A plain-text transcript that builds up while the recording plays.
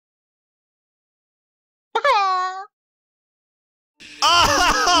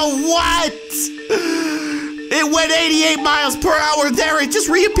Oh, what? It went 88 miles per hour there. It just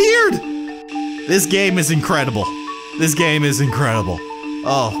reappeared. This game is incredible. This game is incredible.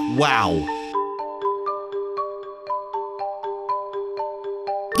 Oh, wow.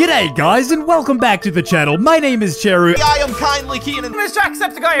 G'day guys and welcome back to the channel. My name is Cheru. I am Kindly Keenan. Mr.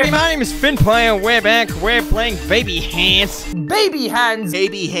 Jacksepticeye. My name is FinnPlayer. We're back. We're playing Baby Hands. Baby Hands.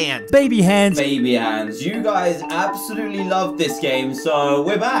 Baby Hands. Baby Hands. Baby Hands. You guys absolutely love this game, so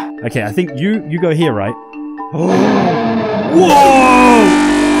we're back. Okay, I think you go here, right? Whoa!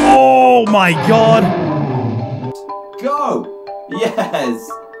 Oh my god! Go! Yes!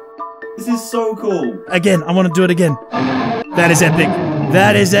 This is so cool. Again, I want to do it again. That is epic.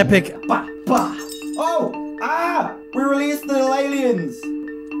 That is epic. Bah, bah. Oh! Ah! We released the little aliens!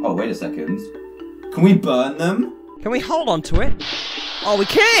 Oh, wait a second. Can we burn them? Can we hold on to it? Oh, we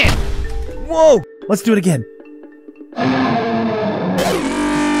can! Whoa! Let's do it again.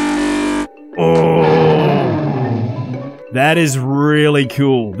 Oh! That is really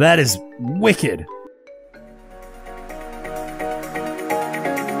cool. That is wicked.